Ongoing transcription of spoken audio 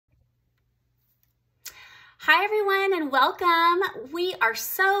Hi everyone and welcome. We are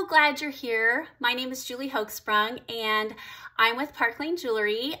so glad you're here. My name is Julie Hoeksprung and I'm with Park Lane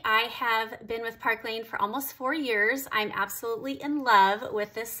Jewelry. I have been with Park Lane for almost 4 years. I'm absolutely in love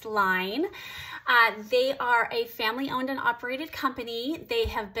with this line. They are a family-owned and operated company. They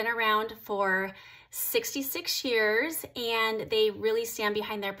have been around for 66 years and they really stand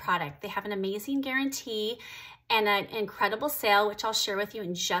behind their product. They have an amazing guarantee and an incredible sale, which I'll share with you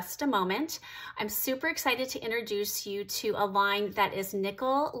in just a moment. I'm super excited to introduce you to a line that is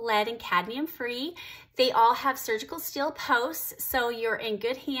nickel, lead, and cadmium free. They all have surgical steel posts, so you're in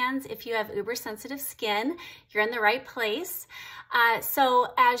good hands. If you have uber sensitive skin, you're in the right place.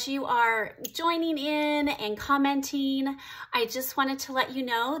 So as you are joining in and commenting, I just wanted to let you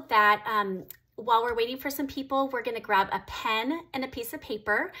know that while we're waiting for some people, we're going to grab a pen and a piece of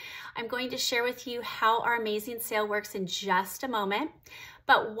paper. I'm going to share with you how our amazing sale works in just a moment.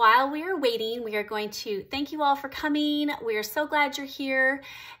 But while we are waiting, we are going to thank you all for coming. We are so glad you're here.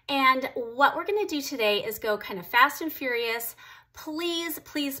 And what we're going to do today is go kind of fast and furious. Please,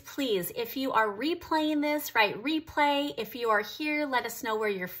 please, please, if you are replaying this, write replay. If you are here, let us know where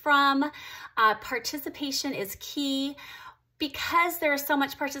you're from. Participation is key. Because there is so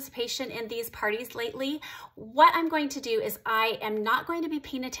much participation in these parties lately, what I'm going to do is I am not going to be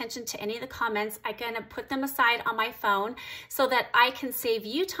paying attention to any of the comments. I'm going to put them aside on my phone so that I can save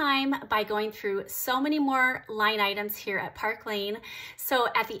you time by going through so many more line items here at Park Lane. So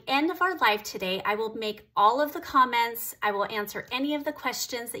at the end of our live today, I will make all of the comments. I will answer any of the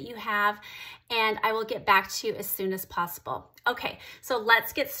questions that you have, and I will get back to you as soon as possible. Okay, so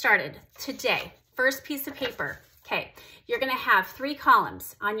let's get started. Today, first piece of paper. Okay, you're going to have 3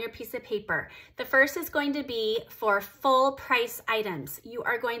 columns on your piece of paper. The first is going to be for full price items. You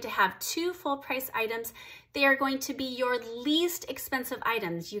are going to have 2 full price items. They are going to be your least expensive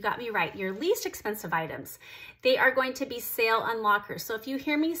items. You got me right, your least expensive items. They are going to be sale on locker. So if you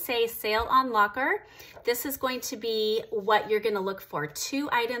hear me say sale on locker, this is going to be what you're going to look for. 2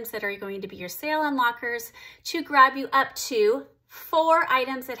 items that are going to be your sale on lockers to grab you up to 4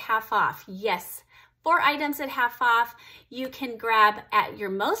 items at half off. Yes. 4 items at half off. You can grab at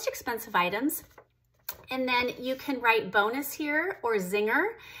your most expensive items, and then you can write bonus here or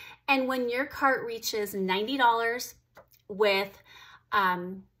zinger. And when your cart reaches $90 with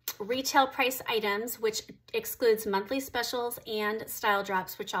retail price items, which excludes monthly specials and style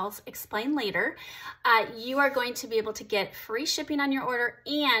drops, which I'll explain later, you are going to be able to get free shipping on your order,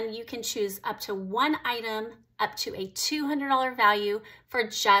 and you can choose up to 1 item up to a $200 value for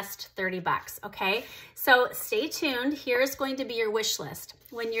just 30 bucks, okay? So stay tuned. Here's going to be your wish list.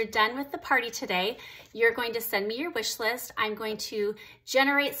 When you're done with the party today, you're going to send me your wish list. I'm going to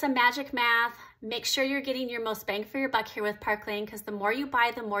generate some magic math, make sure you're getting your most bang for your buck here with Park Lane, because the more you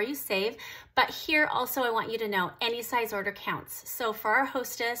buy, the more you save. But here also, I want you to know any size order counts. So for our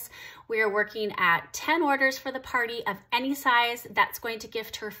hostess, we are working at 10 orders for the party of any size. That's going to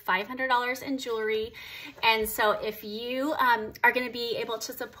gift her $500 in jewelry. And so if you are going to be able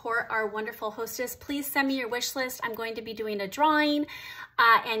to support our wonderful hostess, please send me your wish list. I'm going to be doing a drawing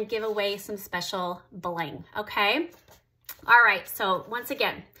and give away some special bling, okay? All right, so once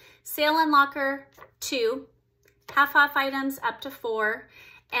again, sale on locker, 2, half off items up to 4,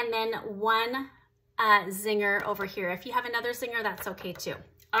 and then 1 zinger over here. If you have another zinger, that's okay too.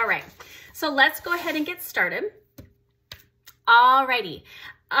 All right, so let's go ahead and get started. Alrighty,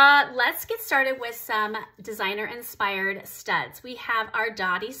 let's get started with some designer inspired studs. We have our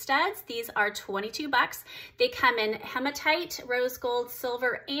Dottie studs. These are 22 bucks. They come in hematite, rose gold,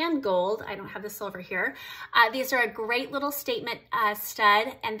 silver, and gold. I don't have the silver here. These are a great little statement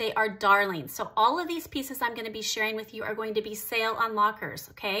stud, and they are darling. So all of these pieces I'm going to be sharing with you are going to be sale on lockers,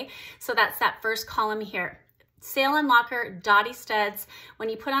 okay? So that's that first column here. Sale on locker, Dottie studs. When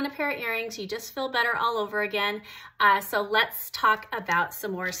you put on a pair of earrings, you just feel better all over again. So let's talk about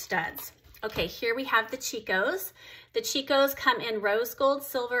some more studs. Okay, here we have the Chicos. The Chicos come in rose gold,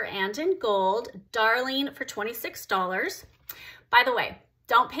 silver, and in gold. Darling for $26. By the way,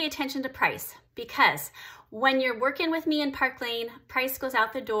 don't pay attention to price, because when you're working with me in Park Lane, price goes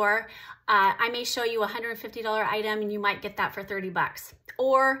out the door. I may show you a $150 item and you might get that for 30 bucks.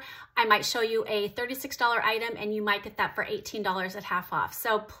 Or I might show you a $36 item and you might get that for $18 at half off.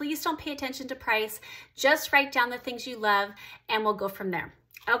 So please don't pay attention to price. Just write down the things you love and we'll go from there.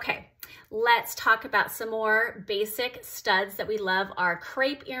 Okay, let's talk about some more basic studs that we love. Our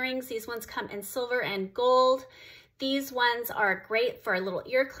crepe earrings. These ones come in silver and gold. These ones are great for a little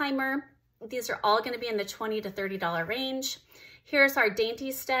ear climber. These are all going to be in the $20 to $30 range. Here's our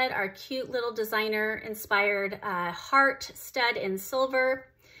dainty stud, our cute little designer inspired heart stud in silver.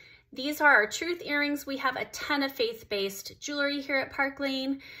 These are our truth earrings. We have a ton of faith-based jewelry here at Park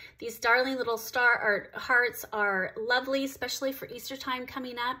Lane. These darling little star or hearts are lovely, especially for Easter time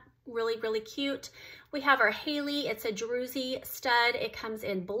coming up. Really, really cute. We have our Haley. It's a Druzy stud. It comes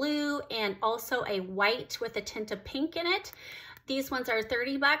in blue and also a white with a tint of pink in it. These ones are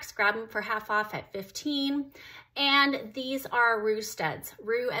 30 bucks. Grab them for half off at 15. And these are Roo studs.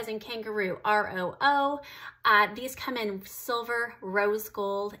 Roo as in kangaroo, R-O-O. These come in silver, rose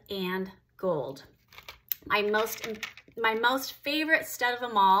gold, and gold. My most favorite stud of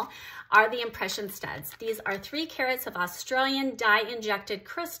them all are the impression studs. These are 3 carats of Australian dye-injected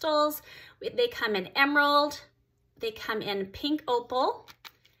crystals. They come in emerald. They come in pink opal,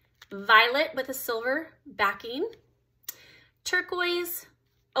 violet with a silver backing, turquoise,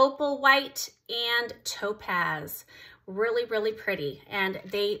 opal white, and topaz. Really, really pretty, and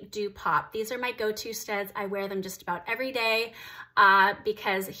they do pop. These are my go-to studs. I wear them just about every day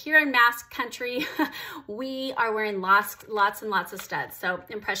because here in Mask Country, we are wearing lots and lots of studs, so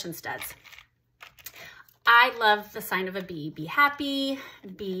impression studs. I love the sign of a bee. Be happy,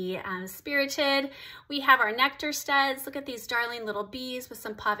 be spirited. We have our nectar studs. Look at these darling little bees with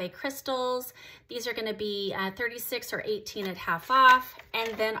some pave crystals. These are gonna be 36 or 18 at half off.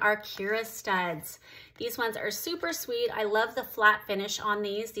 And then our Kira studs. These ones are super sweet. I love the flat finish on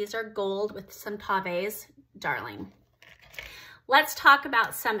these. These are gold with some paves, darling. Let's talk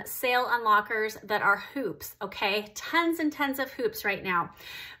about some sale unlockers that are hoops, okay? Tons and tons of hoops right now.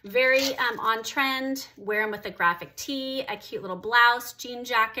 Very on trend. Wear them with a graphic tee, a cute little blouse, jean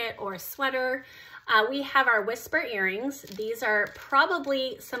jacket, or a sweater. We have our Whisper earrings. These are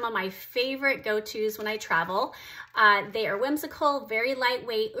probably some of my favorite go-tos when I travel. They are whimsical, very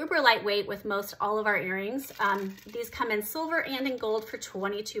lightweight, uber lightweight with most all of our earrings. These come in silver and in gold for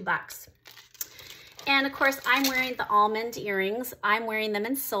 22 bucks. And of course, I'm wearing the almond earrings. I'm wearing them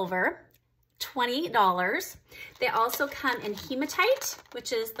in silver, $20. They also come in hematite,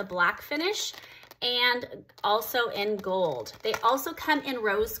 which is the black finish, and also in gold. They also come in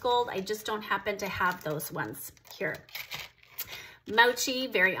rose gold. I just don't happen to have those ones here. Mochi,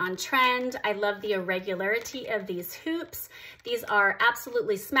 very on trend. I love the irregularity of these hoops. These are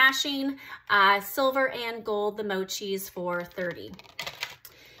absolutely smashing. Silver and gold, the mochis for 30.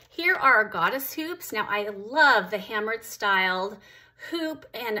 Here are our goddess hoops. Now I love the hammered styled hoop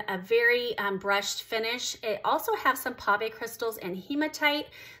and a very brushed finish. It also has some pave crystals and hematite.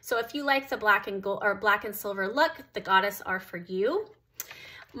 So if you like the black and gold or black and silver look, the goddess are for you.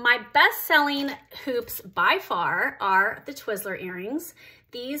 My best-selling hoops by far are the Twizzler earrings.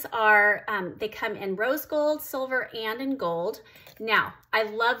 These are, they come in rose gold, silver, and in gold. Now, I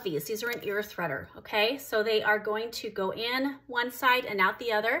love these. These are an ear threader, okay? So they are going to go in one side and out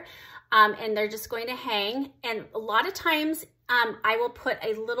the other, and they're just going to hang. And a lot of times, I will put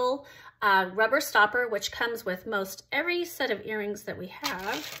a little rubber stopper, which comes with most every set of earrings that we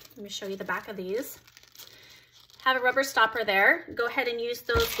have. Let me show you the back of these. Have a rubber stopper there. Go ahead and use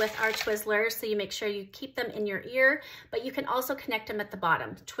those with our Twizzlers so you make sure you keep them in your ear, but you can also connect them at the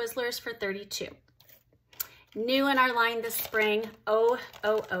bottom. Twizzlers for 32. New in our line this spring. Oh,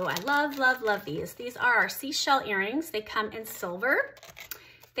 I love, love, love these. These are our seashell earrings. They come in silver.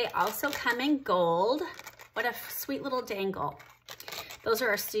 They also come in gold. What a sweet little dangle. Those are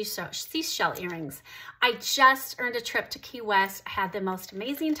our seashell earrings. I just earned a trip to Key West. I had the most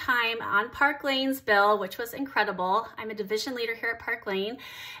amazing time on Park Lane's bill, which was incredible. I'm a division leader here at Park Lane,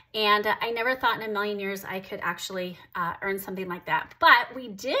 and I never thought in a million years I could actually earn something like that. But we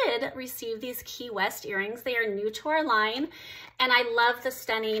did receive these Key West earrings. They are new to our line, and I love the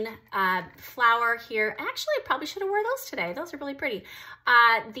stunning flower here. Actually, I probably should have worn those today. Those are really pretty.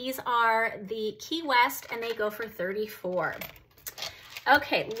 These are the Key West, and they go for 34.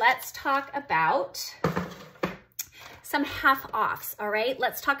 Okay, let's talk about some half-offs, all right?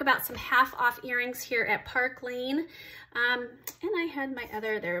 Let's talk about some half-off earrings here at Park Lane. And I had my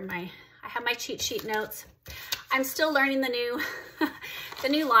other, I have my cheat sheet notes. I'm still learning the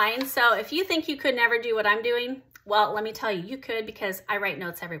new line, so if you think you could never do what I'm doing, well, let me tell you, you could, because I write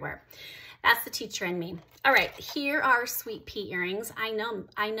notes everywhere. That's the teacher in me. All right, here are Sweet Pea earrings. I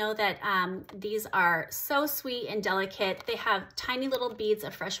know that these are so sweet and delicate. They have tiny little beads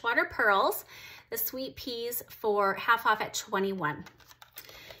of freshwater pearls. The Sweet Peas for half off at 21.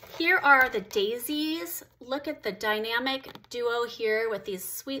 Here are the daisies. Look at the dynamic duo here with these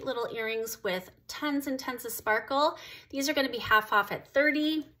sweet little earrings with tons and tons of sparkle. These are gonna be half off at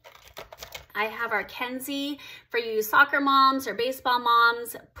 30. I have our Kenzie for you soccer moms or baseball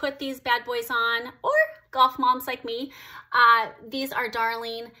moms. Put these bad boys on, or golf moms like me. These are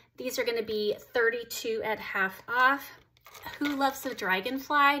darling. These are gonna be 32 at half off. Who loves the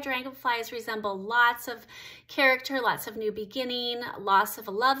dragonfly? Dragonflies resemble lots of character, lots of new beginning, loss of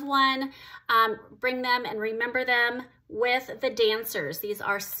a loved one. Bring them and remember them with the dancers. These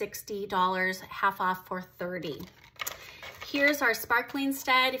are $60, half off for $30. Here's our sparkling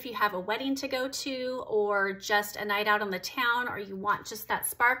stud. If you have a wedding to go to or just a night out on the town, or you want just that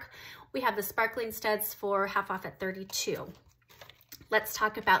spark, we have the sparkling studs for half off at $32. Let's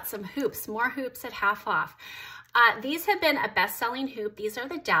talk about some hoops, more hoops at half off. These have been a best-selling hoop. These are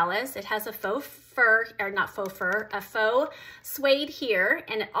the Dallas. It has a faux fur, or not faux fur, a faux suede here,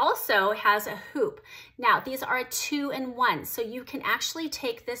 and it also has a hoop. Now, these are a 2-in-1, so you can actually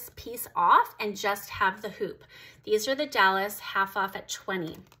take this piece off and just have the hoop. These are the Dallas, half off at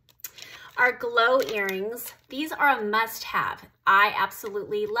 $20. Our glow earrings, these are a must-have. I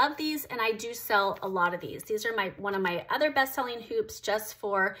absolutely love these, and I do sell a lot of these. These are one of my other best-selling hoops just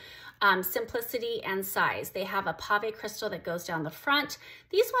for simplicity and size. They have a pave crystal that goes down the front.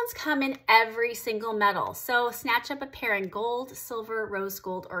 These ones come in every single metal. So snatch up a pair in gold, silver, rose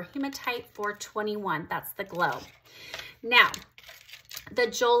gold, or hematite for $21. That's the glow. Now, the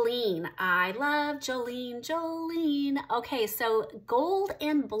Jolene. I love Jolene, Jolene. Okay, so gold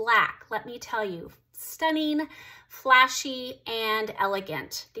and black, let me tell you, stunning, flashy, and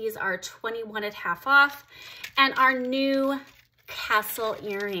elegant. These are $21 at half off. And our new castle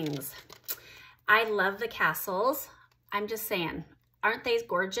earrings. I love the castles. I'm just saying, aren't they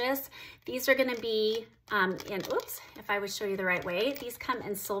gorgeous? These are gonna be oops, if I would show you the right way, these come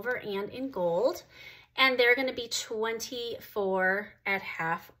in silver and in gold. And they're gonna be $24 at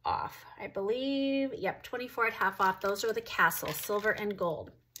half off. I believe, yep, $24 at half off. Those are the castles, silver and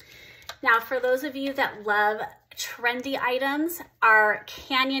gold. Now, for those of you that love trendy items, our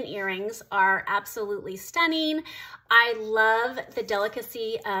canyon earrings are absolutely stunning. I love the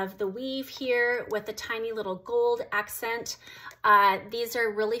delicacy of the weave here with the tiny little gold accent. These are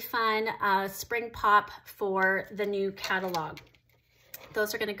really fun spring pop for the new catalog.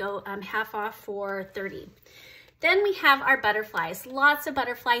 Those are gonna go half off for $30. Then we have our butterflies, lots of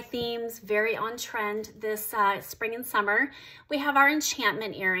butterfly themes, very on trend this spring and summer. We have our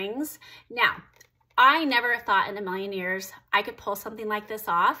enchantment earrings. Now, I never thought in a million years I could pull something like this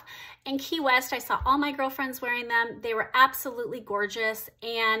off. In Key West, I saw all my girlfriends wearing them. They were absolutely gorgeous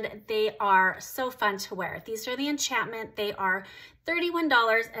and they are so fun to wear. These are the enchantment. They are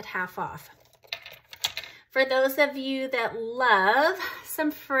 $31 at half off. For those of you that love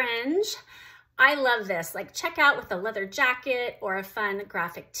some fringe, I love this. Like, check out with a leather jacket or a fun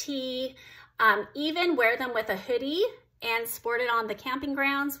graphic tee. Even wear them with a hoodie and sport it on the camping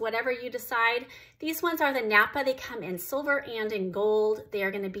grounds, whatever you decide. These ones are the Napa. They come in silver and in gold. They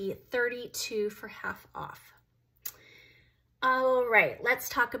are gonna be $32 for half off. All right, let's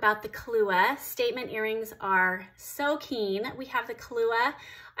talk about the Kahlua. Statement earrings are so keen. We have the Kahlua.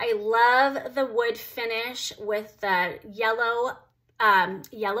 I love the wood finish with the yellow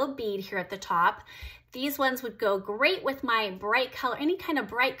bead here at the top. These ones would go great with my bright color, any kind of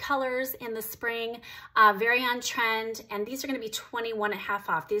bright colors in the spring, very on trend. And these are gonna be $21 at half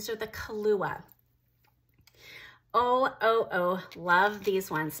off. These are the Kahlua. Oh, love these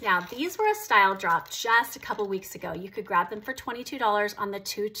ones. Now, these were a style drop just a couple weeks ago. You could grab them for $22 on the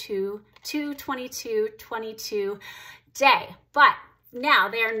 2/22/22 day. But now,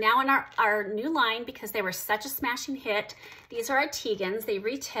 they are now in our new line because they were such a smashing hit. These are our Tegans. They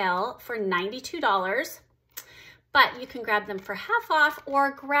retail for $92, but you can grab them for half off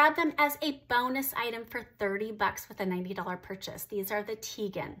or grab them as a bonus item for $30 with a $90 purchase. These are the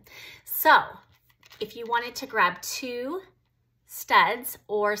Tegan. So, if you wanted to grab 2 studs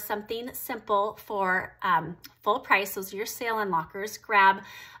or something simple for full price, those are your sale unlockers, grab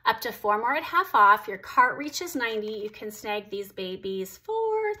up to 4 more at half off. Your cart reaches $90. You can snag these babies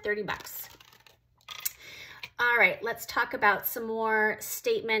for $30. All right, let's talk about some more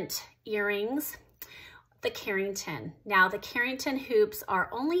statement earrings. The Carrington. Now, the Carrington hoops are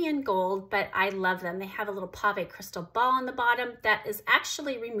only in gold, but I love them. They have a little pave crystal ball on the bottom that is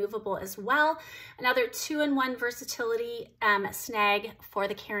actually removable as well. Another 2-in-1 versatility snag for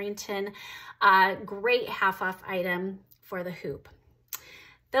the Carrington. Great half-off item for the hoop.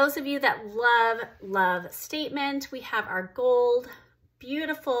 Those of you that love statement, we have our gold,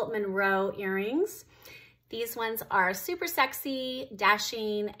 beautiful Monroe earrings. These ones are super sexy,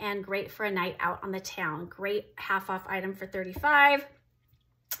 dashing, and great for a night out on the town. Great half-off item for $35.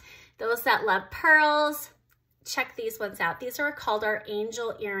 Those that love pearls, check these ones out. These are called our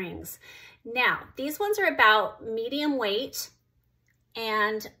angel earrings. Now, these ones are about medium weight,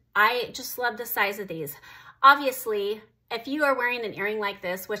 and I just love the size of these. Obviously, if you are wearing an earring like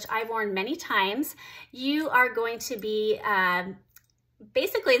this, which I've worn many times, you are going to be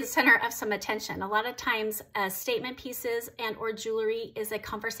basically the center of some attention. A lot of times statement pieces and or jewelry is a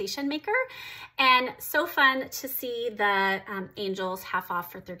conversation maker, and so fun to see the angels half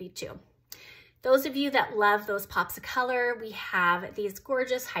off for $32. Those of you that love those pops of color, we have these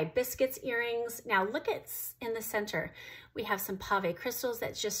gorgeous hibiscus earrings. Now look at in the center. We have some pave crystals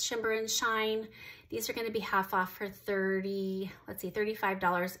that just shimmer and shine. These are going to be half off for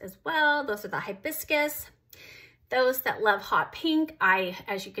 $35 as well. Those are the hibiscus. Those that love hot pink,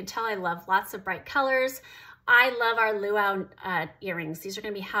 as you can tell, I love lots of bright colors. I love our luau earrings. These are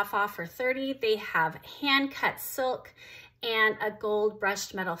going to be half off for $30. They have hand-cut silk and a gold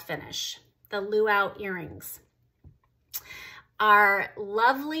brushed metal finish. The luau earrings. Our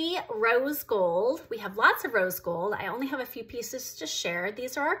lovely rose gold. We have lots of rose gold. I only have a few pieces to share.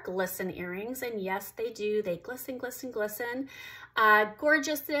 These are our glisten earrings, and yes, they do. They glisten, glisten, glisten.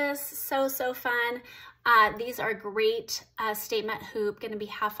 Gorgeousness, so fun. These are great statement hoop, going to be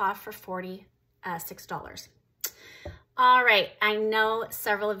half off for $46. All right, I know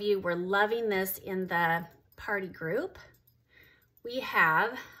several of you were loving this in the party group. We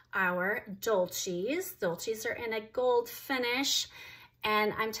have our Dolces. Dolces are in a gold finish,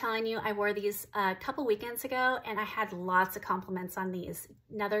 and I'm telling you, I wore these a couple weekends ago and I had lots of compliments on these.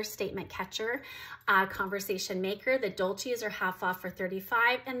 Another statement catcher, conversation maker. The Dolces are half off for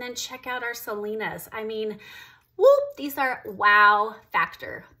 $35, and then check out our Selenas. I mean, whoop, these are wow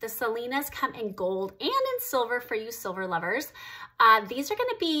factor. The Selenas come in gold and in silver for you silver lovers. These are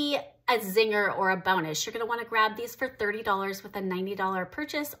gonna be a zinger or a bonus. You're gonna wanna grab these for $30 with a $90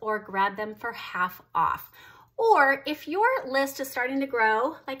 purchase, or grab them for half off. Or if your list is starting to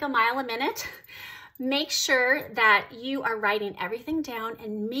grow like a mile a minute, make sure that you are writing everything down,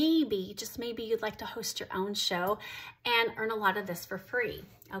 and maybe, just maybe, you'd like to host your own show and earn a lot of this for free,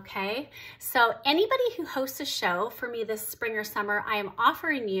 okay? So anybody who hosts a show for me this spring or summer, I am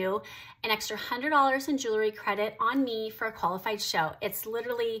offering you an extra $100 in jewelry credit on me for a qualified show. It's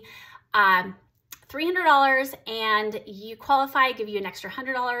literally $300, and you qualify, give you an extra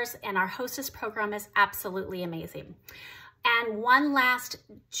 $100, and our hostess program is absolutely amazing. And one last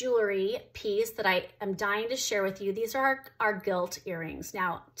jewelry piece that I am dying to share with you. These are our gilt earrings.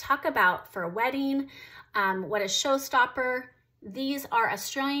 Now, talk about for a wedding, what a showstopper. These are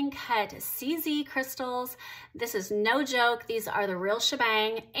Australian cut CZ crystals. This is no joke. These are the real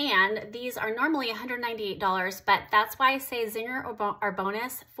shebang, and these are normally $198, but that's why I say zinger or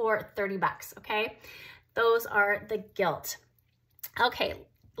bonus for 30 bucks, okay? Those are the gilt. Okay,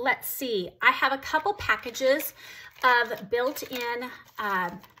 let's see. I have a couple packages of built-in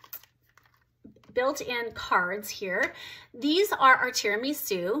cards here. These are our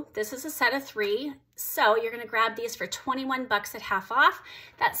tiramisu. This is a set of 3. So you're gonna grab these for 21 bucks at half off.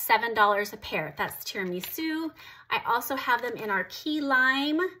 That's $7 a pair. That's tiramisu. I also have them in our key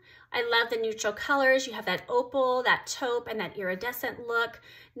lime. I love the neutral colors. You have that opal, that taupe, and that iridescent look.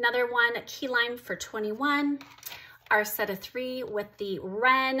 Another one, key lime for 21. Our set of 3 with the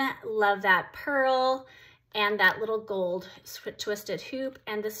wren. Love that pearl and that little gold twisted hoop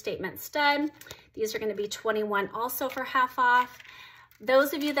and the statement stud. These are gonna be 21 also for half off.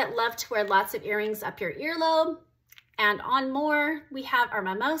 Those of you that love to wear lots of earrings up your earlobe and on more, we have our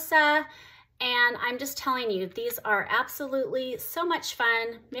mimosa. And I'm just telling you, these are absolutely so much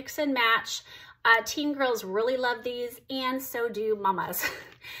fun, mix and match. Teen girls really love these, and so do mamas.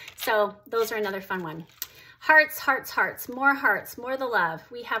 So those are another fun one. Hearts, hearts, hearts, more the love.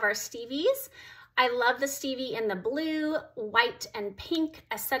 We have our Stevies. I love the Stevie in the blue, white, and pink,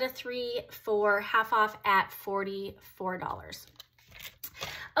 a set of 3 for half off at $44.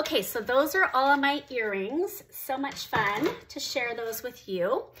 Okay, so those are all of my earrings. So much fun to share those with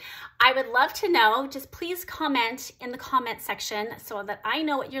you. I would love to know, just please comment in the comment section so that I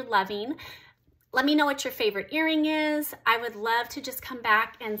know what you're loving. Let me know what your favorite earring is. I would love to just come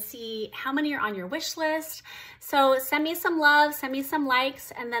back and see how many are on your wish list. So send me some love, send me some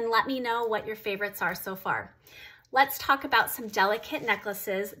likes, and then let me know what your favorites are so far. Let's talk about some delicate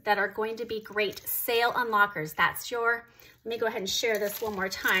necklaces that are going to be great sale unlockers. Let me go ahead and share this one more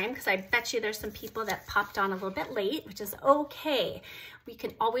time, because I bet you there's some people that popped on a little bit late, which is okay. We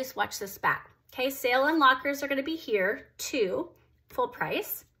can always watch this back. Okay, sale unlockers are gonna be here, 2, full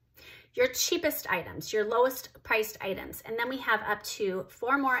price. Your cheapest items, your lowest priced items. And then we have up to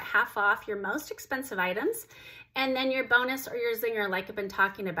 4 more at half off, your most expensive items. And then your bonus or your zinger, like I've been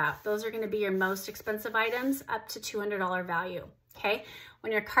talking about. Those are gonna be your most expensive items, up to $200 value, okay?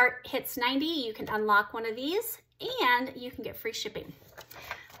 When your cart hits 90, you can unlock one of these and you can get free shipping.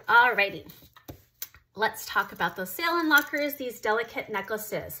 Alrighty. let's talk about those sale unlockers, these delicate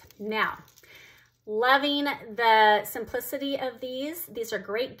necklaces. Now, loving the simplicity of these. These are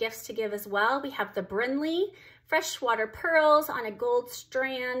great gifts to give as well. We have the Brinley freshwater pearls on a gold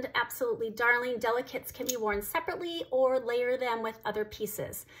strand. Absolutely darling. Delicates can be worn separately or layer them with other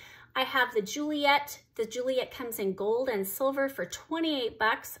pieces. I have the Juliet. The Juliet comes in gold and silver for 28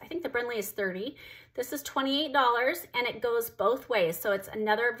 bucks. I think the Brinley is 30. This is $28 and it goes both ways. So it's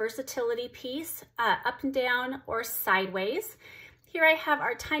another versatility piece, up and down or sideways. Here I have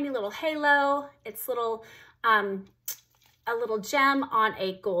our tiny little halo. It's little, a little gem on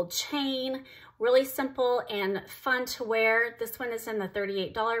a gold chain. Really simple and fun to wear. This one is in the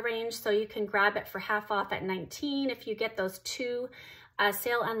 $38 range, so you can grab it for half off at $19 if you get those two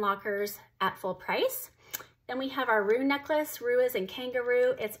sale unlockers at full price. Then we have our Rue necklace. Rue is in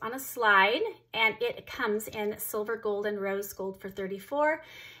kangaroo. It's on a slide and it comes in silver, gold, and rose gold for $34.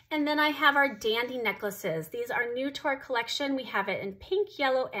 And then I have our dandy necklaces. These are new to our collection. We have it in pink,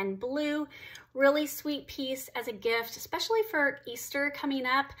 yellow, and blue. Really sweet piece as a gift, especially for Easter coming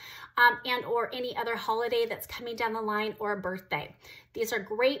up and or any other holiday that's coming down the line or a birthday. These are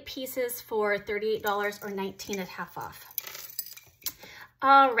great pieces for $38 or $19 at half off.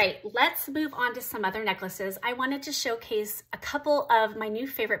 All right, let's move on to some other necklaces. I wanted to showcase a couple of my new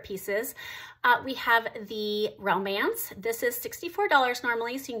favorite pieces. We have the Romance. This is $64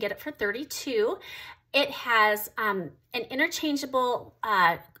 normally, so you can get it for $32. It has an interchangeable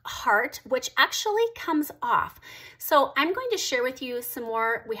heart, which actually comes off. So I'm going to share with you some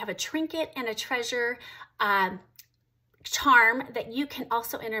more. We have a trinket and a treasure charm that you can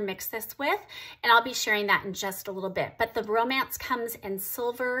also intermix this with, and I'll be sharing that in just a little bit. But the Romance comes in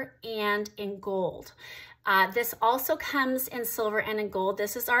silver and in gold. This also comes in silver and in gold.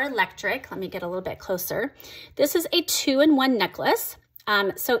 This is our electric. Let me get a little bit closer. This is a 2-in-1 necklace.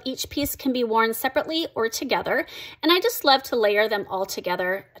 So each piece can be worn separately or together. And I just love to layer them all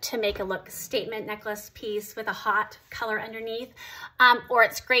together to make a look statement necklace piece with a hot color underneath. Or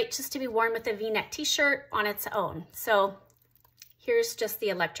it's great just to be worn with a V-neck t-shirt on its own. So here's just the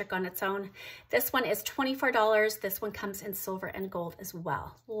electric on its own. This one is $24. This one comes in silver and gold as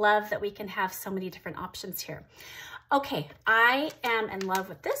well. Love that we can have so many different options here. Okay, I am in love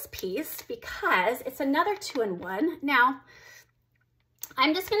with this piece because it's another 2-in-1. Now,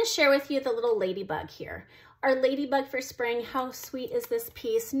 I'm just going to share with you the little ladybug here. Our ladybug for spring. How sweet is this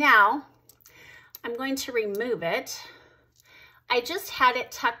piece? Now, I'm going to remove it. I just had it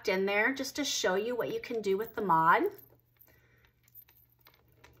tucked in there just to show you what you can do with the mod.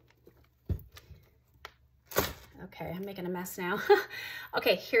 Okay, I'm making a mess now.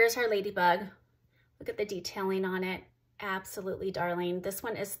 Okay, here's our ladybug. Look at the detailing on it. Absolutely darling. This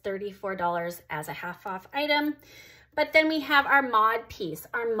one is $34 as a half off item. But then we have our mod piece.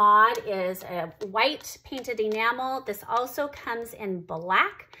 Our mod is a white painted enamel. This also comes in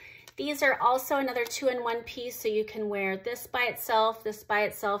black. These are also another 2-in-1 piece, so you can wear this by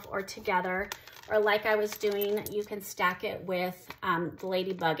itself, or together. Or like I was doing, you can stack it with the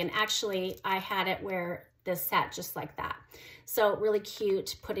ladybug. And actually, I had it where this sat just like that. So really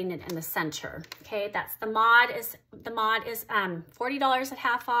cute, putting it in the center. Okay, that's the mod. The mod is $40 at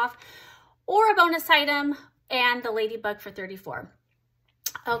half off, or a bonus item, and the ladybug for $34.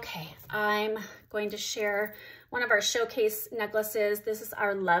 Okay, I'm going to share one of our showcase necklaces. This is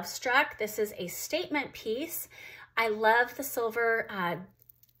our Love Struck. This is a statement piece. I love the silver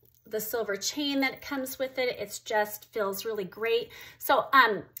chain that comes with it. It's just feels really great. So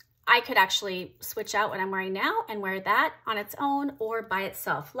I could actually switch out what I'm wearing now and wear that on its own or by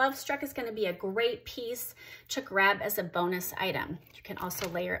itself. Love Struck is going to be a great piece to grab as a bonus item. You can also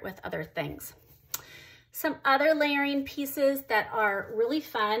layer it with other things. Some other layering pieces that are really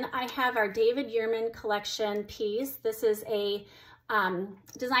fun. I have our David Yurman collection piece. This is a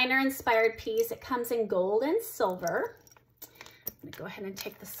designer inspired piece. It comes in gold and silver. I'm gonna go ahead and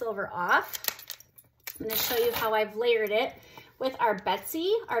take the silver off. I'm gonna show you how I've layered it with our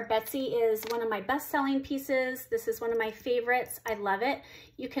Betsy. Our Betsy is one of my best-selling pieces. This is one of my favorites. I love it.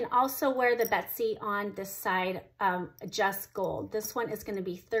 You can also wear the Betsy on this side, just gold. This one is gonna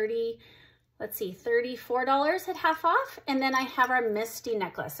be $34 at half off. And then I have our Misty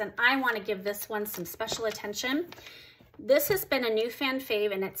necklace, and I want to give this one some special attention. This has been a new fan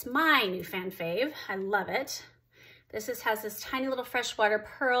fave, and it's my new fan fave. I love it. This has this tiny little freshwater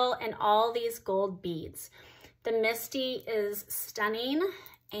pearl and all these gold beads. The Misty is stunning,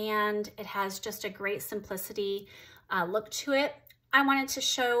 and it has just a great simplicity look to it. I wanted to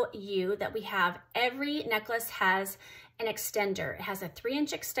show you that every necklace has an extender. It has a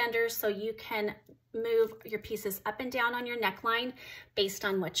 3-inch extender, so you can move your pieces up and down on your neckline based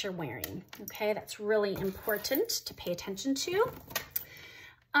on what you're wearing. Okay, that's really important to pay attention to.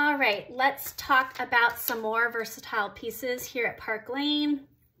 All right, let's talk about some more versatile pieces here at Park Lane.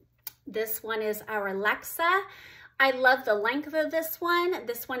 This one is our Alexa. I love the length of this one.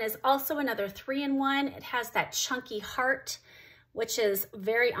 This one is also another 3-in-1. It has that chunky heart, which is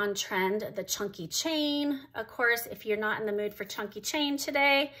very on trend. The chunky chain, of course, if you're not in the mood for chunky chain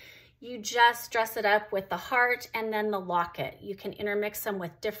today, you just dress it up with the heart and then the locket. You can intermix them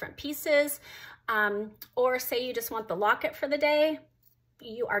with different pieces, or say you just want the locket for the day,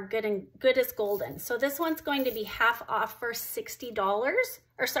 you are good as golden. So this one's going to be half off for $60,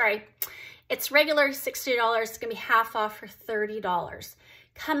 or sorry, it's regular $60, it's gonna be half off for $30.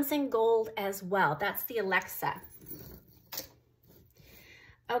 Comes in gold as well. That's the Alexa.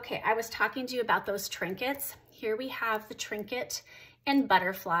 Okay, I was talking to you about those trinkets. Here we have the trinket in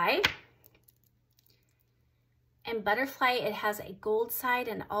Butterfly. And Butterfly, it has a gold side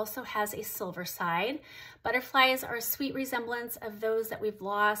and also has a silver side. Butterflies are a sweet resemblance of those that we've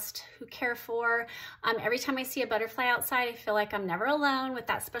lost, who care for. Every time I see a butterfly outside, I feel like I'm never alone with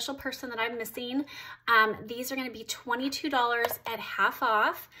that special person that I'm missing. These are gonna be $22 at half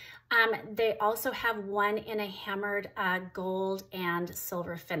off. They also have one in a hammered gold and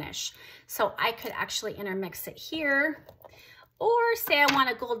silver finish. So I could actually intermix it here. Or say I want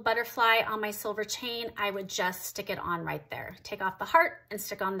a gold butterfly on my silver chain, I would just stick it on right there. Take off the heart and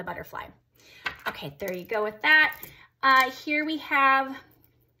stick on the butterfly. Okay, there you go with that. Here we have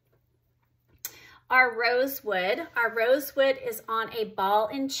our rosewood. Our rosewood is on a ball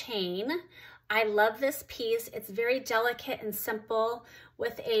and chain. I love this piece. It's very delicate and simple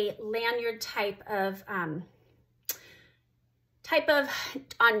with a lanyard type of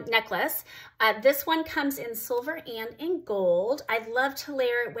necklace. This one comes in silver and in gold. I'd love to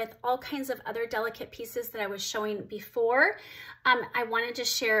layer it with all kinds of other delicate pieces that I was showing before. I wanted to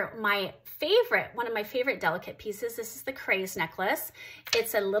share one of my favorite delicate pieces. This is the Craze necklace.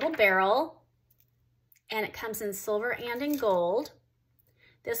 It's a little barrel and it comes in silver and in gold.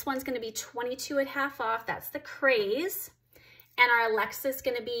 This one's gonna be $22 at half off. That's the Craze. And our Alexa is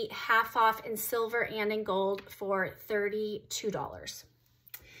gonna be half off in silver and in gold for $32.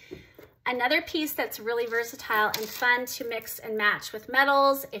 Another piece that's really versatile and fun to mix and match with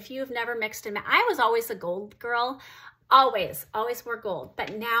metals. If you've never mixed and I was always a gold girl, always wore gold,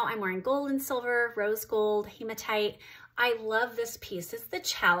 but now I'm wearing gold and silver, rose gold, hematite. I love this piece. It's the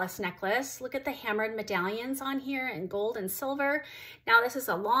Chalice necklace. Look at the hammered medallions on here in gold and silver. Now this is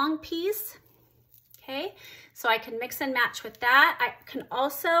a long piece. Okay, so I can mix and match with that. I can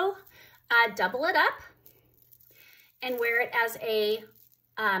also double it up and wear it as a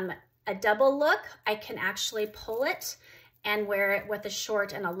double look. I can actually pull it and wear it with a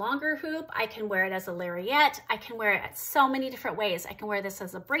short and a longer hoop. I can wear it as a lariat. I can wear it so many different ways. I can wear this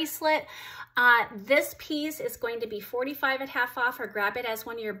as a bracelet. This piece is going to be $45 at half off, or grab it as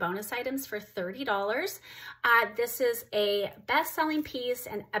one of your bonus items for $30. This is a best-selling piece,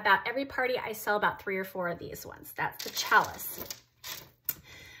 and about every party I sell about 3 or 4 of these ones. That's the Chalice.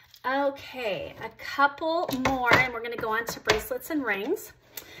 Okay, a couple more, and we're gonna go on to bracelets and rings.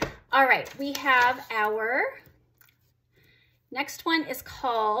 All right, we have our next one is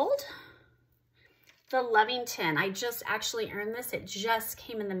called the Lovington. I just actually earned this. It just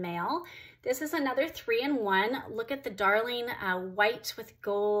came in the mail. This is another 3-in-1. Look at the darling white with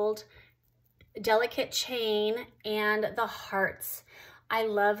gold, delicate chain, and the hearts. I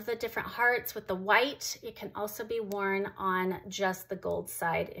love the different hearts with the white. It can also be worn on just the gold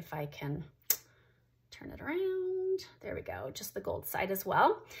side if I can turn it around. There we go, just the gold side as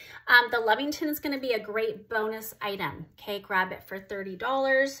well. The Lovington is gonna be a great bonus item. Okay, grab it for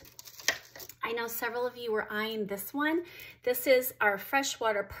 $30. I know several of you were eyeing this one. This is our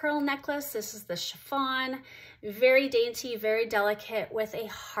freshwater pearl necklace. This is the chiffon, very dainty, very delicate, with a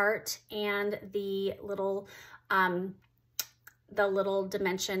heart and the little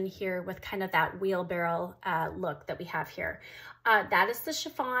dimension here with kind of that wheelbarrow look that we have here. That is the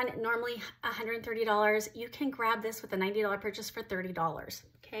chiffon, normally $130. You can grab this with a $90 purchase for $30,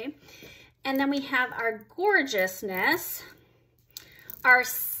 okay? And then we have our gorgeousness, our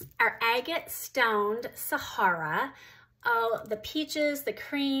agate stoned Sahara. Oh, the peaches, the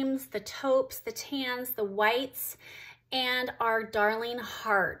creams, the taupes, the tans, the whites, and our darling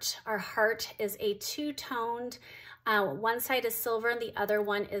heart. Our heart is a two-toned, one side is silver and the other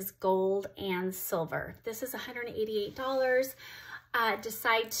one is gold and silver. This is $188.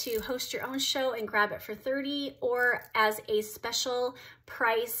 decide to host your own show and grab it for $30, or as a special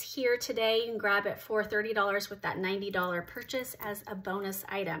price here today, you can grab it for $30 with that $90 purchase as a bonus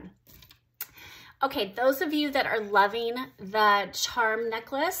item. Okay, those of you that are loving the charm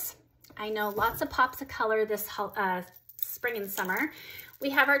necklace, I know lots of pops of color this spring and summer.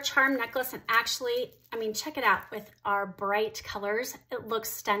 We have our charm necklace, and actually, I mean, check it out with our bright colors. It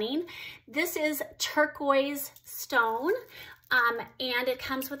looks stunning. This is turquoise stone, and it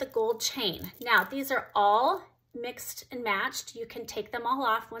comes with a gold chain. Now, these are all mixed and matched. You can take them all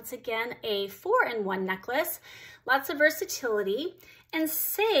off. Once again, a 4-in-1 necklace, lots of versatility. And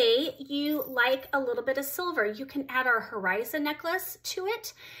say you like a little bit of silver, you can add our Horizon necklace to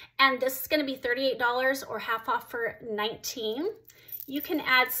it. And this is gonna be $38 or half off for $19. You can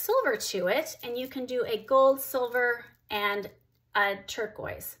add silver to it, and you can do a gold, silver, and a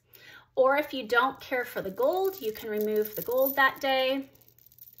turquoise. Or if you don't care for the gold, you can remove the gold that day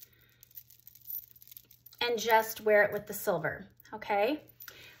and just wear it with the silver, okay?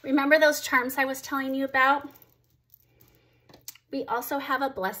 Remember those charms I was telling you about? We also have a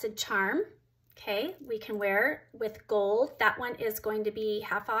blessed charm, okay? We can wear with gold. That one is going to be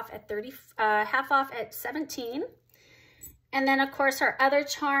half off at $17. And then of course our other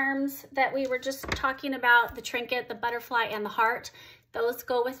charms that we were just talking about, the trinket, the butterfly, and the heart, those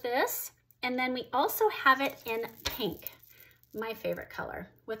go with this. And then we also have it in pink, my favorite color,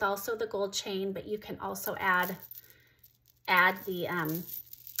 with also the gold chain, but you can also add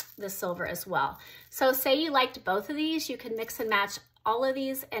the silver as well. So say you liked both of these, you can mix and match all of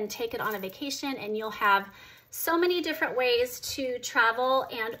these and take it on a vacation, and you'll have so many different ways to travel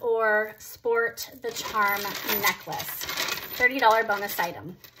and or sport the charm necklace. $30 bonus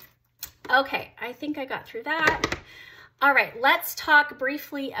item. Okay, I think I got through that. All right, let's talk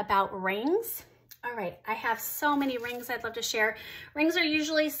briefly about rings. All right, I have so many rings I'd love to share. Rings are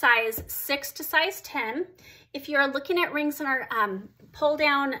usually size 6 to size 10. If you're looking at rings in our pull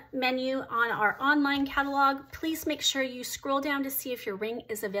down menu on our online catalog, please make sure you scroll down to see if your ring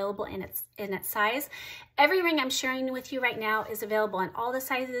is available in its size. Every ring I'm sharing with you right now is available in all the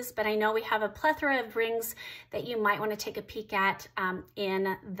sizes, but I know we have a plethora of rings that you might want to take a peek at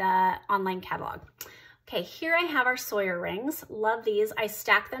in the online catalog. Okay, here I have our Sawyer rings. Love these. I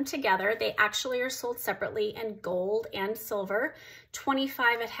stack them together. They actually are sold separately in gold and silver. $25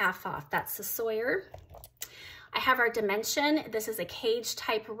 at half off. That's the Sawyer. I have our Dimension. This is a cage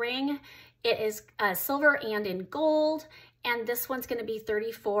type ring. It is silver and in gold. And this one's going to be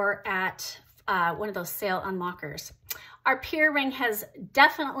 $34 at one of those sale unlockers. Our Pier ring has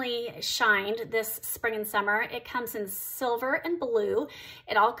definitely shined this spring and summer. It comes in silver and blue.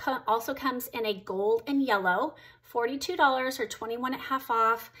 It also comes in a gold and yellow, $42 or $21 at half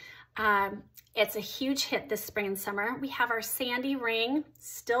off. It's a huge hit this spring and summer. We have our Sandy ring,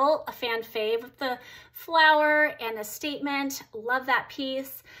 still a fan fave with the flower and a statement. Love that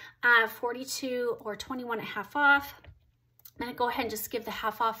piece. $42 or $21 at half off. I'm gonna go ahead and just give the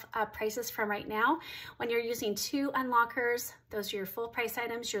half off prices from right now. When you're using 2 unlockers, those are your full price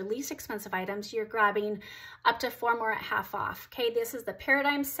items, your least expensive items, you're grabbing up to 4 more at half off. Okay, this is the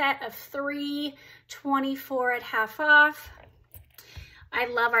Paradigm set of 3, $24 at half off. I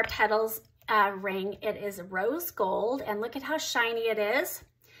love our Petals ring. It is rose gold, and look at how shiny it is.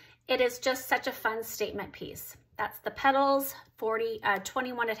 It is just such a fun statement piece. That's the Petals,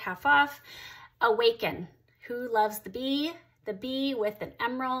 21 at half off. Awaken, who loves the bee? The bee with an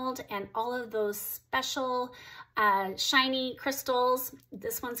emerald and all of those special shiny crystals.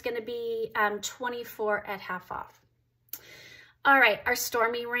 This one's gonna be $24 at half off. All right, our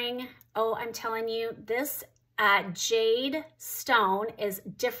Stormy ring. Oh, I'm telling you, this jade stone is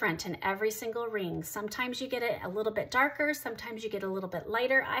different in every single ring. Sometimes you get it a little bit darker, sometimes you get a little bit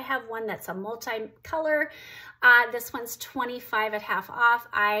lighter. I have one that's a multi-color. This one's $25 at half off.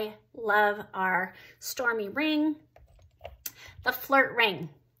 I love our Stormy ring. The Flirt ring.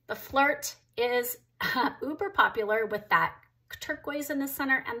 The Flirt is uber popular with that turquoise in the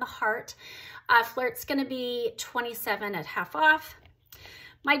center and the heart. Flirt's gonna be $27 at half off.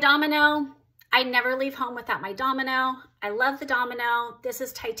 My Domino, I never leave home without my Domino. I love the Domino. This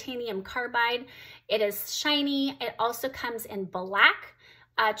is titanium carbide. It is shiny. It also comes in black,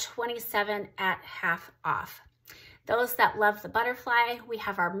 $27 at half off. Those that love the butterfly, we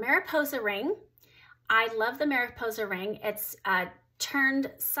have our Mariposa ring. I love the Mariposa ring. It's turned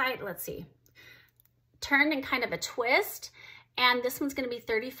in kind of a twist. And this one's gonna be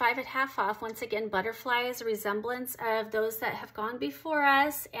 $35 at half off. Once again, butterfly is a resemblance of those that have gone before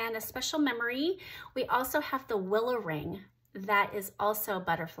us and a special memory. We also have the Willow ring that is also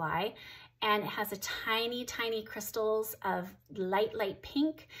butterfly. and it has a tiny, tiny crystals of light, light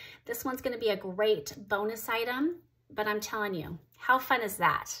pink. This one's gonna be a great bonus item, but I'm telling you, how fun is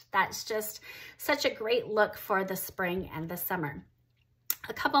that? That's just such a great look for the spring and the summer.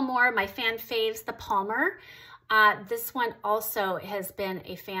 A couple more, my fan faves, the Palmer. This one also has been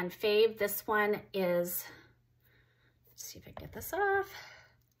a fan fave. This one is, let's see if I can get this off.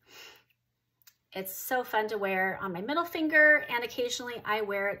 It's so fun to wear on my middle finger, and occasionally I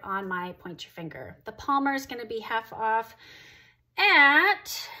wear it on my pointer finger. The Palmer is gonna be half off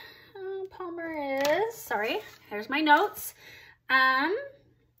at, Palmer is, sorry, here's my notes.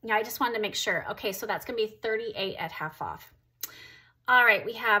 Yeah, I just wanted to make sure. Okay, so that's gonna be 38 at half off. All right,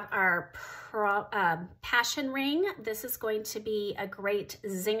 we have our Passion Ring. This is going to be a great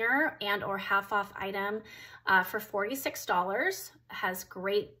zinger and or half off item for $46. It has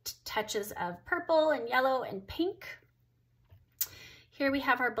great touches of purple and yellow and pink. Here we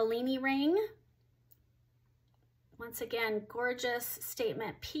have our Bellini ring. Once again, gorgeous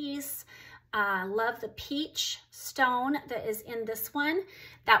statement piece. Love the peach stone that is in this one.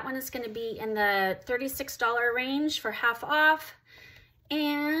 That one is going to be in the $36 range for half off.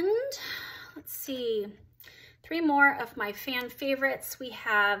 And let's see, 3 more of my fan favorites. We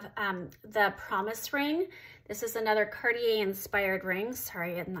have the Promise ring. This is another Cartier inspired ring.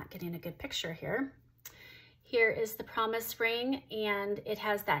 Sorry, I'm not getting a good picture here. Here is the Promise ring, and it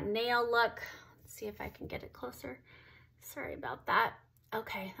has that nail look. Let's see if I can get it closer. Sorry about that.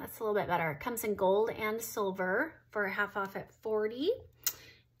 Okay, that's a little bit better. It comes in gold and silver for half off at $40.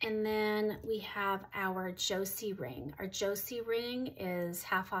 And then we have our Josie ring. Our Josie ring is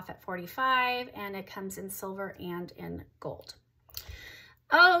half off at $45, and it comes in silver and in gold.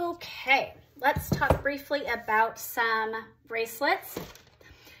 Okay, let's talk briefly about some bracelets.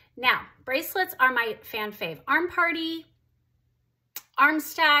 Now, bracelets are my fan fave. Arm party, arm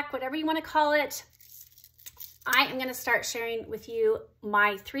stack, whatever you want to call it. I am going to start sharing with you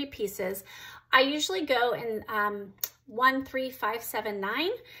my 3 pieces. I usually go in 1, 3, 5, 7, 9,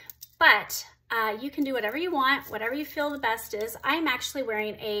 but you can do whatever you want, whatever you feel the best is. I'm actually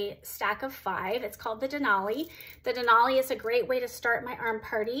wearing a stack of 5. It's called the Denali. The Denali is a great way to start my arm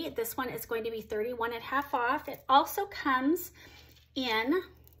party. This one is going to be $31 at half off. It also comes in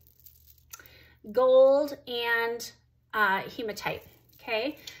gold and hematite.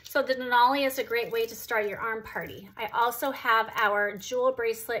 Okay, so the Denali is a great way to start your arm party. I also have our jewel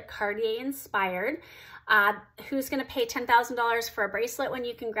bracelet, Cartier inspired. Who's gonna pay $10,000 for a bracelet when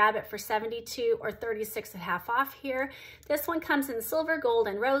you can grab it for $72 or $36 at half off here? This one comes in silver, gold,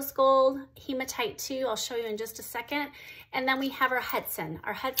 and rose gold, hematite too. I'll show you in just a second. And then we have our Hudson.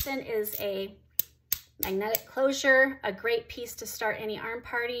 Our Hudson is a magnetic closure, a great piece to start any arm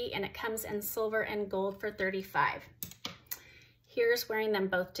party, and it comes in silver and gold for $35. Here's wearing them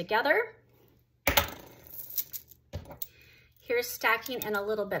both together. Here's stacking in a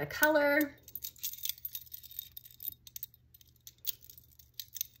little bit of color.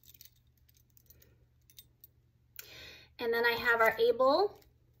 And then I have our Abel,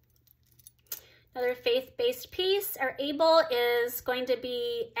 another faith-based piece. Our Abel is going to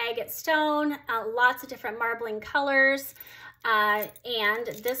be agate stone, lots of different marbling colors. And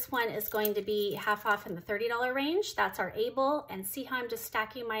this one is going to be half off in the $30 range. That's our Abel. And see how I'm just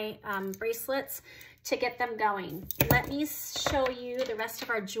stacking my bracelets to get them going. Let me show you the rest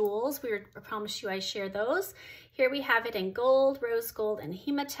of our jewels. I promised you I share those. Here we have it in gold, rose gold, and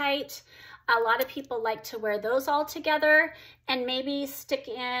hematite. A lot of people like to wear those all together and maybe stick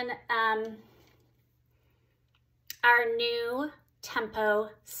in our new Tempo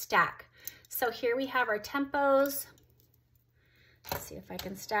stack. So here we have our Tempos. Let's see if I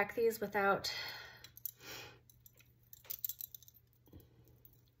can stack these without...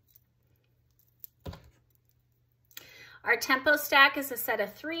 Our Tempo stack is a set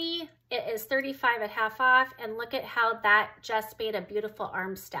of 3. It is $35 at half off, and look at how that just made a beautiful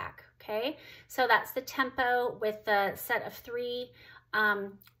arm stack, okay? So that's the Tempo with the set of 3.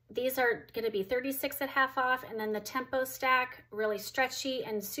 These are gonna be $36 at half off, and then the Tempo stack, really stretchy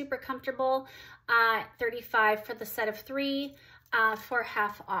and super comfortable, $35 for the set of 3 for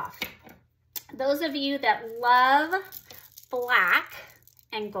half off. Those of you that love black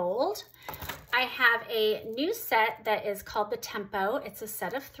and gold, I have a new set that is called the Tempo. It's a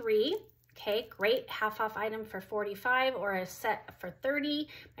set of 3. Okay, great half off item for $45 or a set for $30.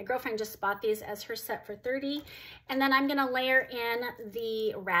 My girlfriend just bought these as her set for $30. And then I'm gonna layer in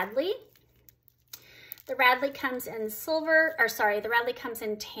the Radley. The Radley comes in silver, or sorry, the Radley comes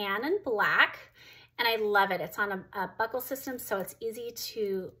in tan and black. And I love it. It's on a buckle system, so it's easy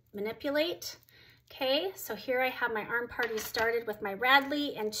to manipulate. Okay, so here I have my arm party started with my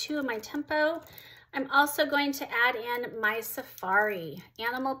Radley and 2 of my Tempo. I'm also going to add in my Safari.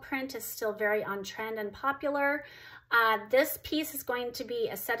 Animal print is still very on trend and popular. This piece is going to be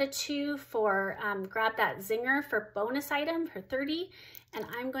a set of 2 for Grab That Zinger for bonus item for 30. And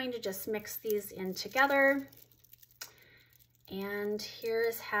I'm going to just mix these in together. And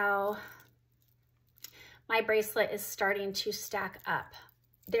here's how my bracelet is starting to stack up.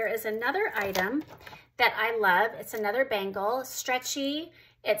 There is another item that I love. It's another bangle, stretchy.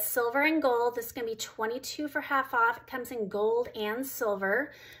 It's silver and gold. This is gonna be 22 for half off. It comes in gold and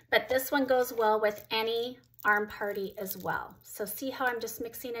silver, but this one goes well with any arm party as well. So see how I'm just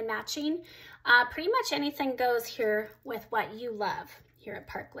mixing and matching? Pretty much anything goes here with what you love here at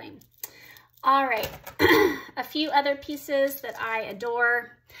Park Lane. All right, a few other pieces that I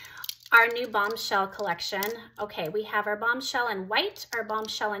adore. Our new Bombshell collection. Okay, we have our Bombshell in white, our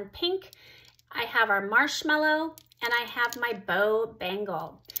Bombshell in pink. I have our Marshmallow, and I have my bow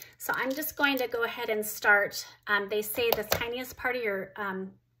bangle. So I'm just going to go ahead and start. They say the tiniest part of your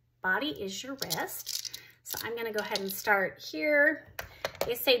body is your wrist. So I'm gonna go ahead and start here.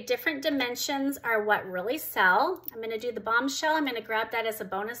 They say different dimensions are what really sell. I'm gonna do the Bombshell. I'm gonna grab that as a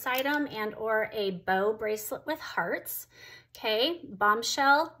bonus item and or a bow bracelet with hearts. Okay,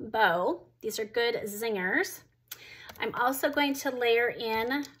 Bombshell, bow. These are good zingers. I'm also going to layer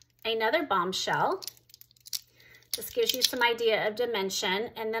in another Bombshell. This gives you some idea of dimension.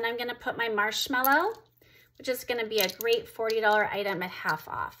 And then I'm gonna put my Marshmallow, which is gonna be a great $40 item at half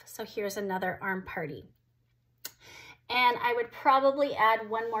off. So here's another arm party. And I would probably add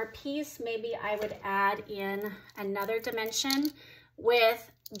one more piece. Maybe I would add in another dimension with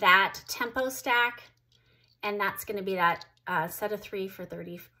that Tempo stack. And that's gonna be that set of 3 for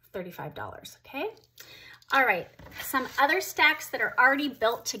 $35, okay? All right, some other stacks that are already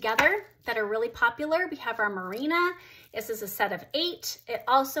built together that are really popular. We have our Marina. This is a set of 8. It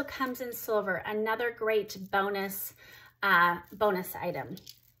also comes in silver, another great bonus item.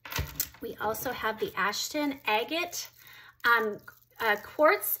 We also have the Ashton Agate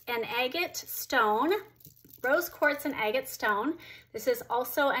quartz and agate stone, rose quartz and agate stone. This is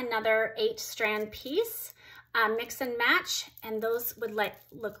also another 8-strand piece. Mix and match, and those would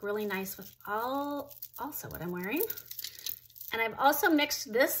look really nice with also what I'm wearing. And I've also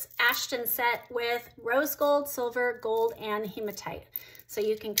mixed this Ashton set with rose gold, silver, gold, and hematite. So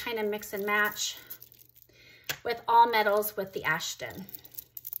you can kind of mix and match with all metals with the Ashton.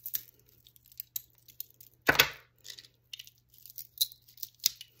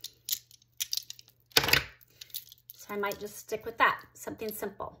 So I might just stick with that, something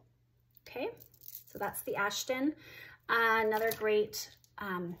simple, okay? So that's the Ashton, another great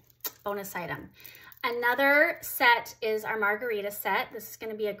bonus item. Another set is our Margarita set. This is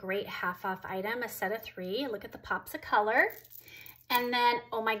gonna be a great half off item, a set of 3. Look at the pops of color. And then,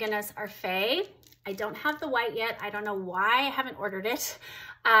 oh my goodness, our Faye. I don't have the white yet. I don't know why I haven't ordered it.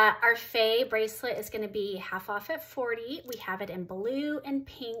 Our Faye bracelet is gonna be half off at 40. We have it in blue and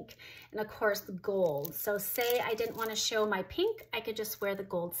pink, and of course the gold. So say I didn't wanna show my pink, I could just wear the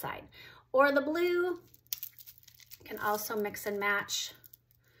gold side. Or the blue. Can also mix and match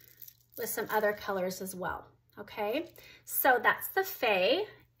with some other colors as well, okay? So that's the Faye.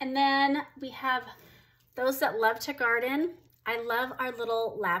 And then we have those that love to garden. I love our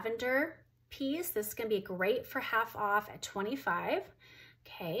little lavender piece. This is gonna be great for half off at 25,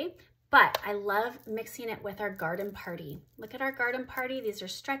 okay? But I love mixing it with our garden party. Look at our garden party. These are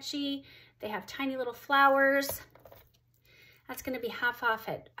stretchy. They have tiny little flowers. That's gonna be half off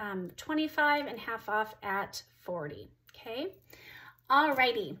at 25 and half off at 40, okay?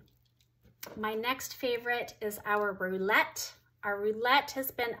 Alrighty, my next favorite is our roulette. Our roulette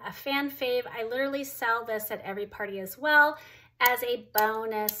has been a fan fave. I literally sell this at every party as well as a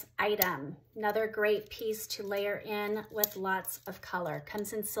bonus item. Another great piece to layer in with lots of color.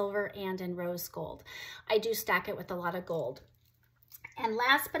 Comes in silver and in rose gold. I do stack it with a lot of gold. And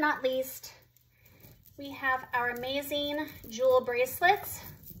last but not least, we have our amazing jewel bracelets,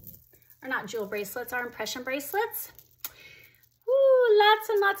 or not jewel bracelets, our impression bracelets. Woo, lots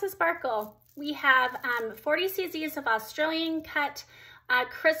and lots of sparkle. We have 40 cc's of Australian cut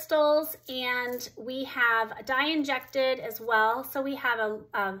crystals, and we have dye injected as well. So we have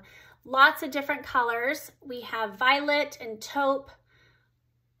lots of different colors. We have violet and taupe,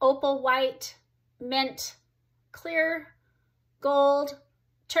 opal white, mint, clear, gold,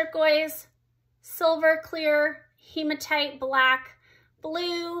 turquoise, silver clear, hematite black,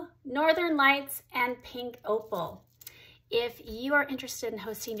 blue, northern lights, and pink opal. if you are interested in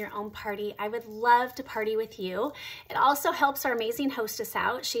hosting your own party, I would love to party with you. It also helps our amazing hostess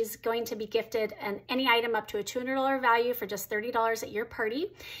out. She's going to be gifted any item up to a $200 value for just $30 at your party.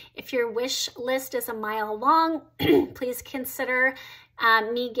 If your wish list is a mile long, please consider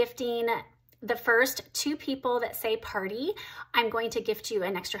me gifting the first 2 people that say party. I'm going to gift you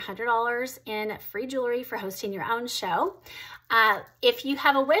an extra $100 in free jewelry for hosting your own show. If you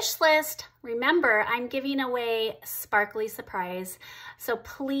have a wish list, remember I'm giving away Sparkly Surprise. So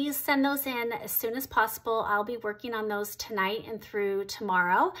please send those in as soon as possible. I'll be working on those tonight and through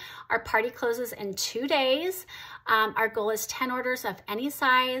tomorrow. Our party closes in 2 days. Our goal is 10 orders of any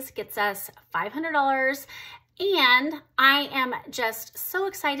size, gets us $500. And I am just so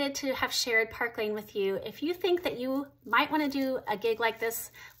excited to have shared Park Lane with you. If you think that you might want to do a gig like this,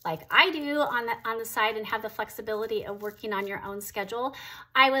 like I do on the side, and have the flexibility of working on your own schedule,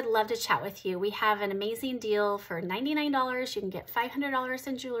 I would love to chat with you. We have an amazing deal for $99. You can get $500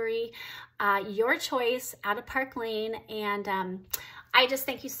 in jewelry, your choice, out of Park Lane. And I just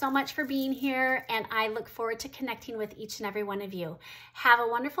thank you so much for being here, and I look forward to connecting with each and every one of you. Have a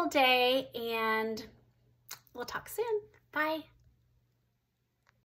wonderful day, and we'll talk soon. Bye.